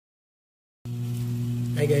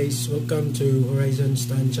Hi guys, welcome to Horizon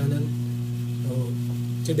Channel. So,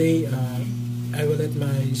 today I will let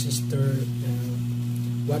my sister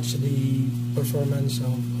watch the performance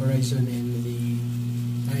of Horizon in the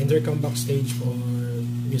intercom backstage for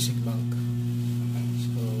Music Bank.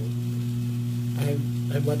 So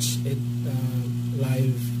I watched it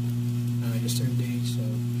live yesterday. So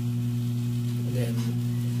then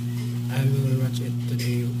I will watch it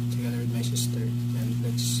today together with my sister, and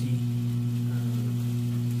let's see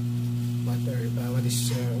what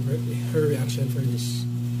is her reaction for this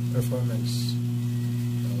performance.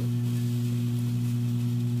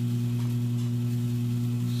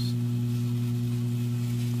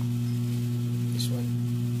 This one.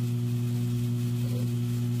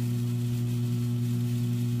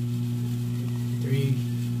 Three.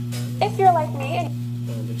 If you're like me and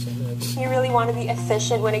you really want to be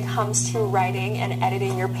efficient when it comes to writing and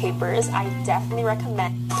editing your papers, I definitely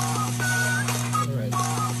recommend. Alright.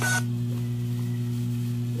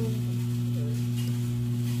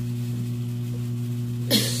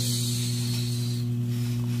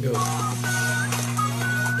 Go.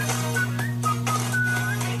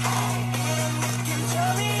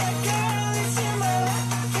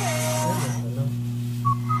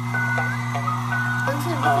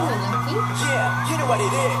 Yeah, you know what it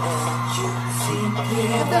is.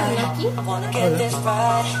 I wanna get this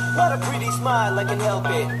right. What a pretty smile, I can help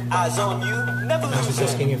it. Eyes on you, never lose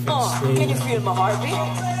it. Can you feel my heartbeat?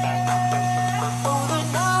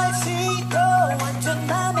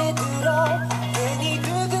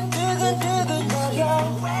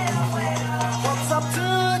 What's up to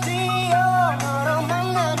the 너랑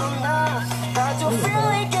만나는 나 나도 feel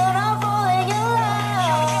like I'm falling in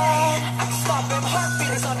love. Stop and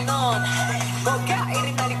heartbeat is on and on. 뭐가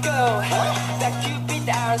이리 많이 go. That cupid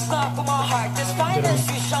arrows knock on my heart. Just find a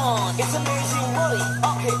fusion. It's amazing money.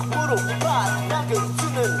 Okay, 무릎 발 낙을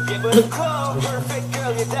주는 예쁜 call. Perfect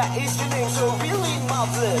girl, yeah, that is your name. So really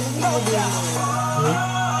marvelous. No doubt.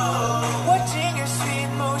 Watching your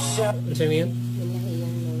sweet motion. Ano sabi yun?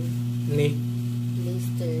 Ni?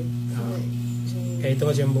 Kaya ito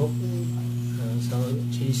kasi ang buhok. So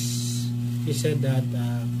she said that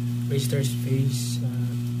Rister's face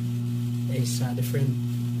is different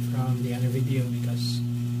from the other video because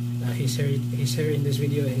his hair in this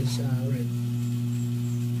video is red.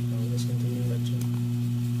 So let's continue watching.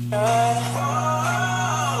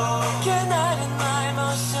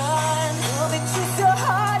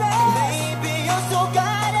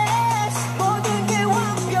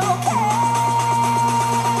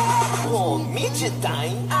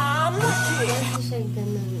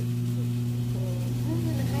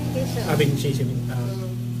 Vinci,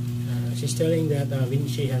 she's telling that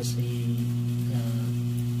Vinci has a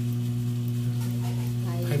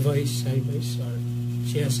high voice, or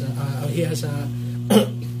he has a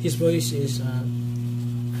his voice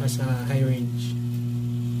has a high range.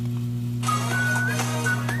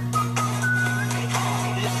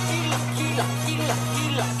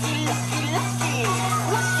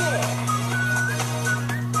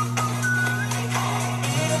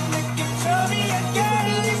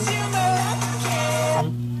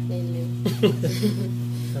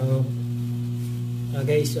 So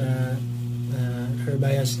guys, her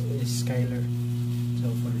bias is Skylar. So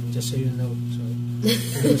just so you know, so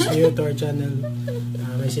for those new to our channel,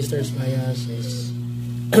 my sister's bias is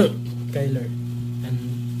Skylar, and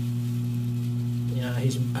yeah,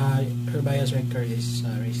 her bias record is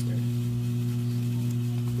Rister.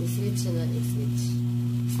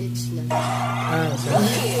 Switch na.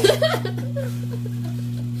 Sorry.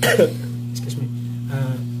 Excuse me.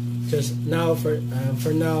 Just now, for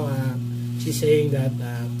now, she's saying that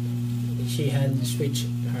she had switched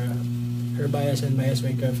her bias and bias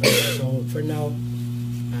maker. So for now,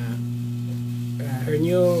 her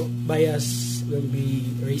new bias will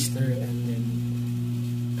be Rister, and then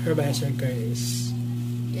her bias maker is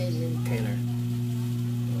Kyler.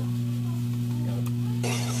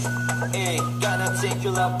 Hey, gonna take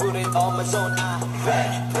your love, put it on my zone. I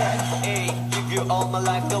bet, hey, give you all my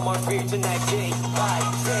life, no more fear tonight. Day by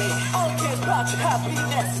day, all cares about your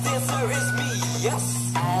happiness. The answer is me,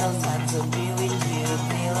 yes. I don't time to be with you,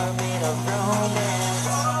 tailor made of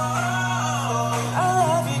romance. I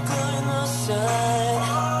love you, good in the sun.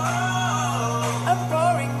 I'm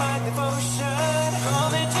pouring my devotion.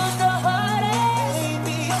 Come into the heart,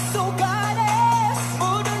 baby, you're so goddess.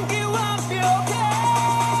 모든 게 완벽해.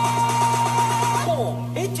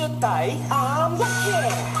 I'm lucky.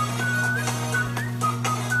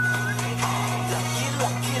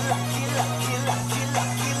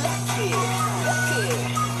 Lucky.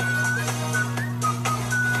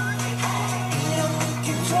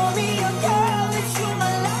 Show me your girl, it's you, my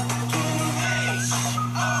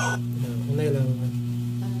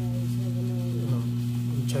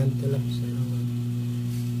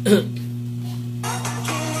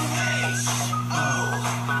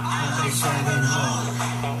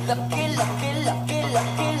Lucky, lucky, lucky,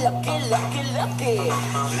 lucky, lucky, lucky, lucky.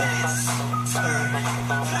 Let's turn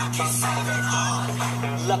lucky 7 on.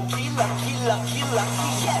 Lucky, lucky, lucky,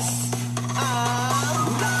 lucky, yes.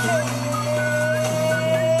 I'm lucky.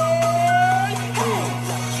 Hey,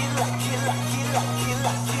 lucky, lucky, lucky, lucky,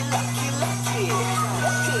 lucky, lucky, lucky,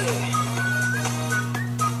 lucky.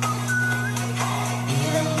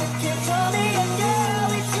 이런 느낌 처음이야,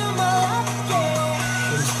 girl, it's my lucky.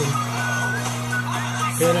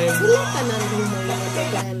 Sila ka nang humulong na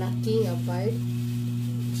lalaki nga part.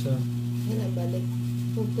 So, Yan balik.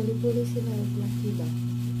 Kung puli-puli sila lalaki ba?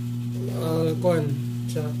 Kuan,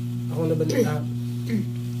 siya, ako na ba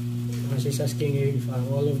she's asking if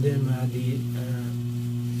all of them have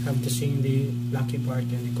to sing the lucky part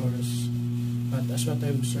and the chorus. But as what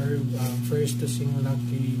I observed, first to sing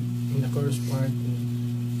lucky in the chorus part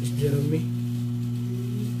is Jeremy.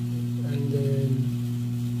 And then,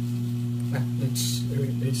 let's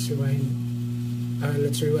rewind.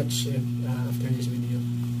 Let's rewatch it after this video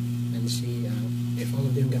and see if all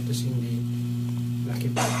of them got to sing the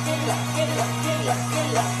lucky part. Lucky, lucky, lucky,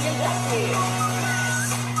 lucky, lucky.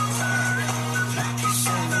 Lucky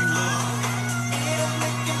 7 on. 이런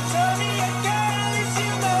느낌 처음이야, girl, it's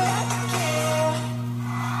my lucky.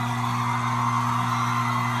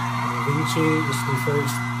 Vinci is the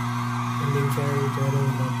first ending fairy to ever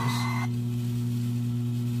about this.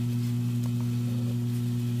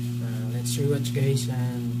 Let's rewatch, guys,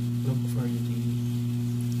 and look for the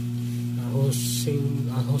who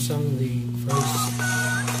sung the first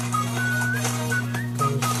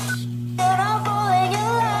chorus. And I'm falling in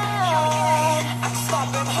love.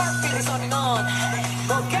 Stopping heartbeat is on and on.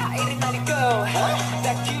 뭐가 이리 날리고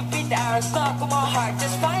that cupid arrow stuck on my heart.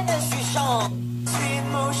 Just find a switch on. Sweet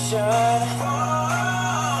motion.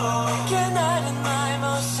 Can I deny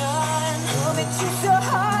emotion? Moving to so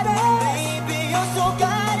hard. Baby, you're so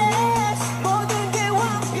goddess. 모든 게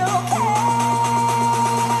완벽해.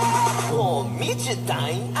 Oh,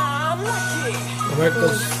 미쳤다잉. I'm lucky.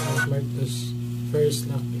 Marcus first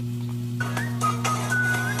lucky.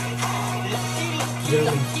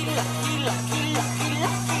 Jeremy.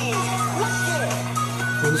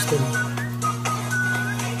 Winston.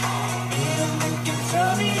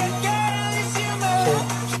 So,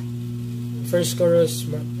 first chorus,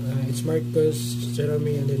 it's Marcus,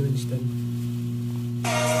 Jeremy, and then Winston.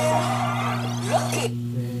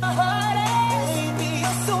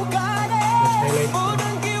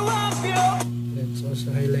 Let's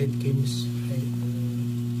also highlight Kim's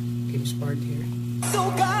part here.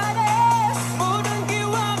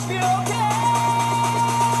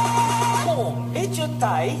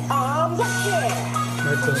 I'm lucky.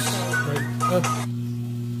 Marcus. I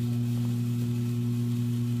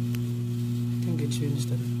think it's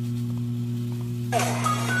Winston.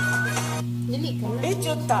 Dili ka na. It's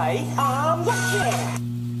your tie. I'm lucky.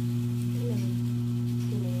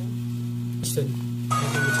 Winston. I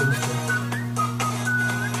think it's Winston.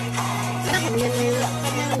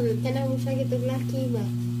 Kanang siya kitong laki ba?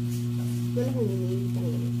 Wala kong hinihintang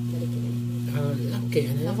yun. Lucky.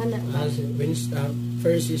 Winston.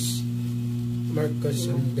 First is Marcus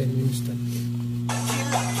and then Winston.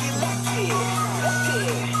 Lucky.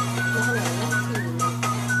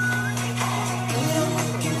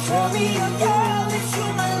 Tell me a girl if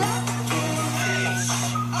you're my lucky.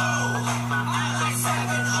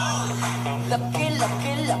 Lucky,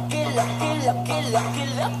 lucky, lucky, lucky, lucky, lucky,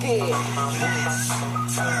 lucky.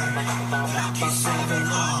 Lucky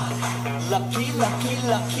 7 on. Lucky, lucky,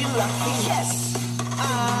 lucky, lucky, yes.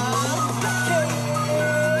 I'm lucky.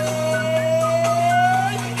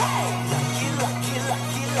 Hey, lucky, lucky,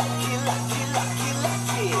 lucky, lucky, lucky, lucky,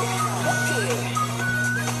 lucky, lucky.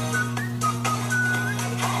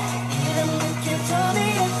 Tell me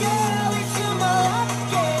a girl if you're my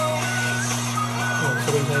lucky.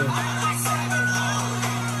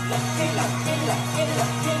 Lucky, lucky, lucky,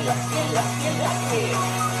 lucky, lucky, lucky, lucky.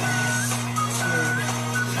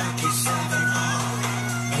 Lucky 7 on.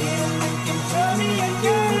 Tell me a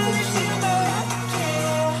girl if you're my lucky.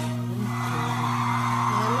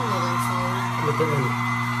 Letter L.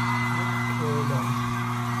 Hold on.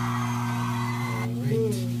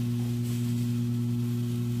 Alright.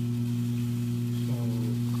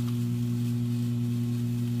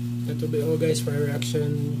 That will be all, guys, for our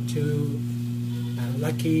reaction to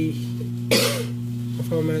Lucky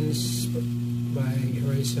performance by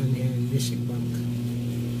Horizon and Music Bank.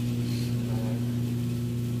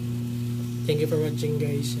 Thank you for watching,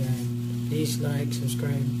 guys, and please like,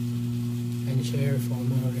 subscribe, and share for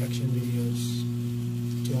more reaction videos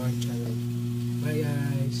to our channel. Bye, guys.